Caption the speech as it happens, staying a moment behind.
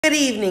Good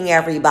evening,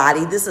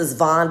 everybody. This is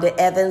Vonda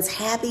Evans.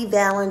 Happy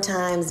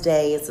Valentine's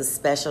Day. It's a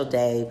special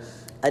day,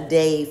 a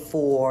day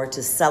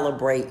to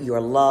celebrate your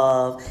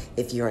love.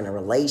 If you're in a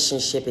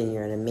relationship and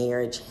you're in a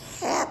marriage,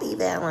 happy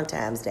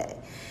Valentine's Day.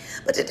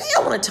 But today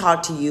I want to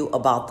talk to you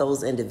about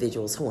those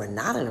individuals who are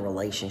not in a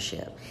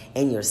relationship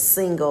and you're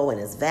single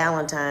and it's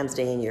Valentine's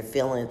Day and you're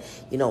feeling,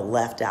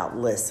 left out.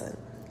 Listen,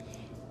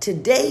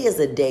 today is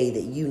a day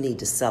that you need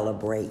to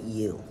celebrate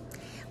you.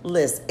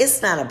 Listen,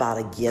 it's not about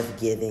a gift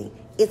giving.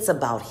 It's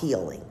about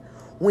healing.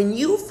 When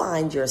you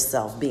find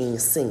yourself being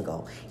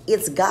single,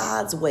 it's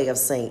God's way of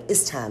saying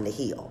it's time to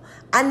heal.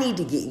 I need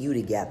to get you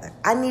together.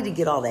 I need to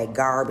get all that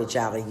garbage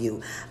out of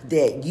you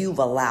that you've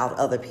allowed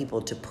other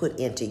people to put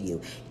into you.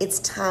 It's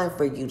time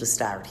for you to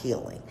start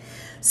healing.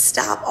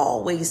 Stop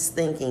always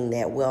thinking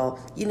that,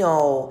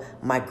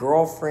 my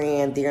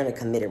girlfriend, they're in a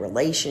committed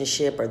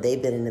relationship or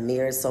they've been in the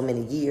marriage so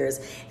many years.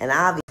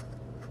 And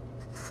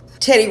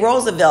Teddy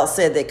Roosevelt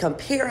said that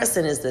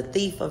comparison is the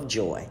thief of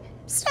joy.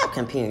 Stop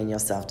comparing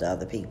yourself to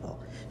other people.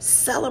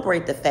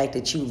 Celebrate the fact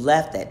that you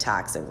left that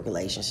toxic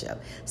relationship.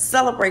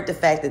 Celebrate the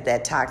fact that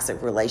that toxic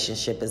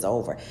relationship is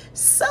over.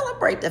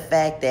 Celebrate the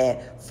fact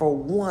that for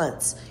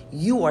once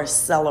you are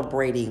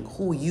celebrating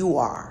who you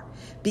are,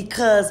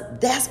 because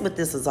that's what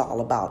this is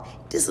all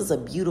about. This is a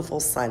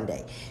beautiful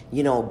Sunday.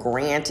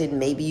 Granted,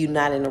 maybe you're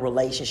not in a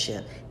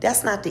relationship.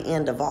 That's not the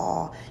end of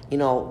all.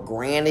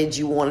 Granted,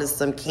 you wanted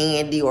some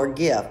candy or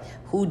gift.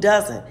 Who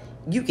doesn't?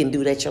 You can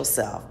do that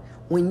yourself.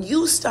 When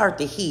you start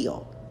to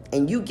heal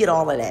and you get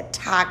all of that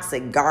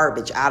toxic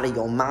garbage out of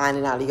your mind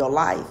and out of your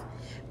life,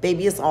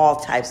 baby, it's all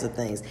types of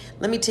things.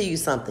 Let me tell you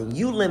something.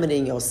 You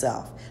limiting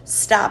yourself.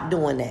 Stop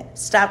doing that.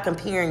 Stop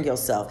comparing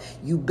yourself.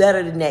 You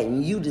better than that,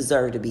 and you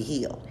deserve to be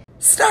healed.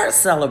 Start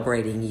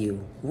celebrating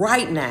you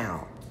right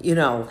now.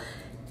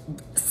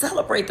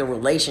 Celebrate the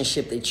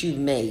relationship that you've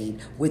made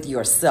with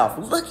yourself.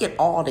 Look at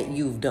all that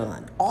you've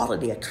done, all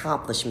of the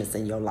accomplishments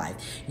in your life.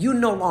 You're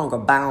no longer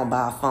bound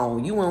by a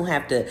phone. You won't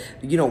have to,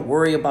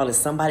 worry about is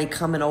somebody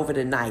coming over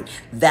tonight,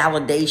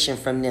 validation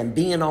from them,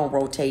 being on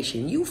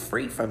rotation. You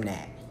free from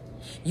that.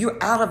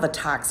 You're out of a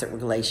toxic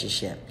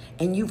relationship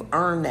and you've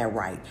earned that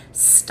right.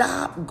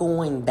 Stop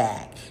going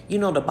back.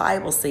 The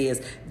Bible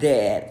says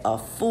that a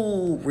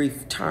fool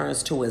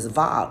returns to his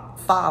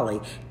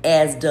folly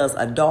as does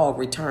a dog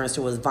returns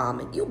to his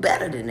vomit. You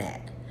better than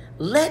that.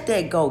 Let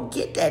that go.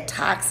 Get that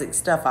toxic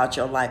stuff out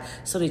your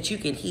life so that you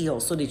can heal,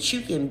 so that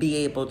you can be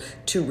able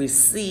to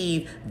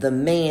receive the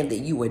man that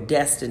you were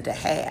destined to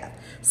have.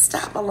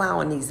 Stop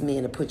allowing these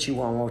men to put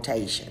you on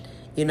rotation.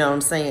 You know what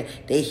I'm saying?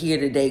 They here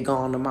today,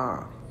 gone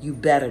tomorrow. You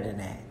better than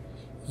that.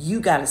 You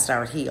got to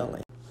start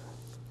healing.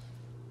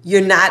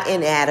 You're not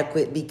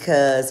inadequate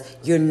because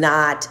you're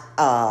not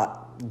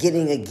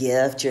getting a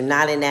gift. You're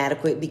not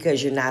inadequate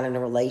because you're not in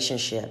a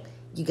relationship.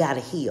 You got to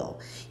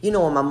heal.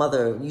 When my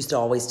mother used to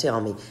always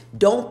tell me,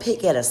 don't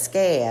pick at a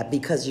scab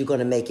because you're going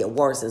to make it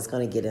worse. It's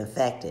going to get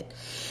infected.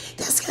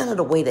 That's kind of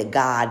the way that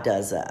God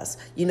does us.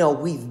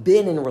 We've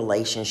been in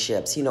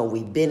relationships.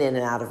 We've been in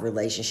and out of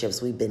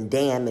relationships. We've been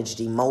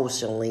damaged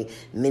emotionally,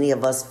 many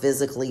of us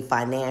physically,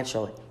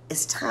 financially.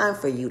 It's time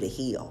for you to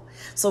heal.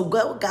 So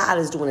what God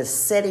is doing is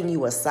setting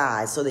you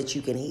aside so that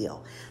you can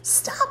heal.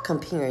 Stop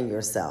comparing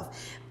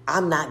yourself.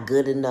 I'm not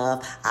good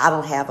enough. I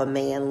don't have a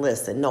man.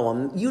 Listen,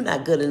 no, you're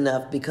not good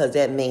enough because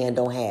that man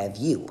don't have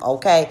you,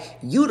 okay?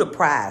 You the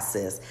prize,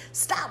 sis.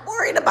 Stop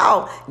worrying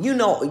about,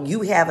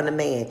 you having a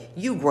man.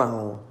 You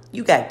grown.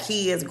 You got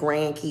kids,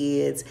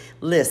 grandkids.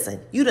 Listen,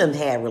 you done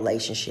had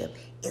relationship.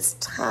 It's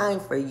time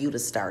for you to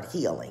start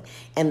healing.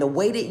 And the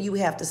way that you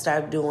have to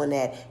start doing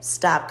that,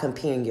 stop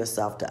comparing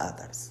yourself to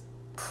others.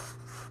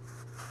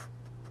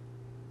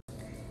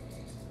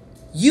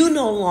 You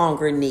no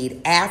longer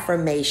need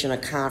affirmation or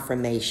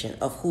confirmation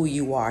of who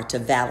you are to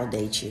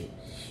validate you.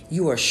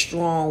 You are a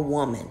strong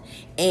woman,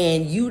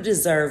 and you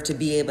deserve to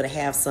be able to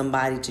have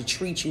somebody to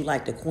treat you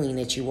like the queen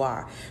that you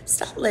are.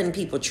 Stop letting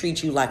people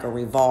treat you like a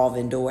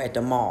revolving door at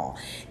the mall.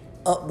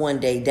 Up one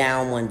day,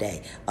 down one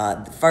day.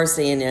 First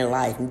day in their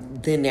life,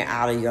 then they're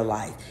out of your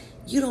life.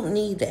 You don't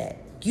need that.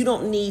 You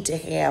don't need to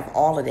have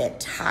all of that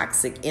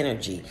toxic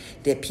energy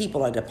that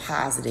people are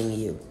depositing in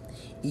you.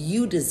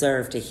 You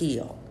deserve to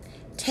heal.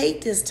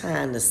 Take this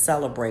time to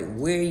celebrate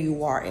where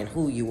you are and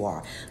who you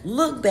are.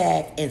 Look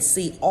back and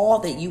see all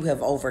that you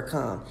have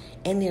overcome.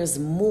 And there's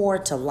more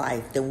to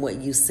life than what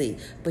you see.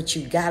 But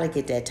you got to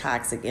get that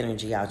toxic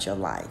energy out your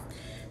life.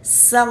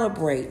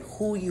 Celebrate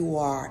who you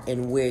are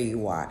and where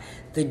you are.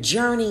 The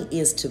journey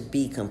is to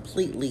be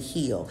completely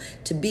healed,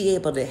 to be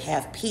able to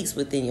have peace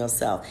within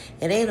yourself.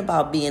 It ain't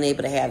about being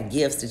able to have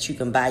gifts that you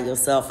can buy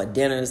yourself or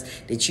dinners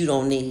that you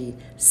don't need.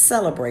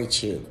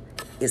 Celebrate you.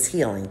 It's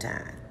healing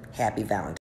time. Happy Valentine.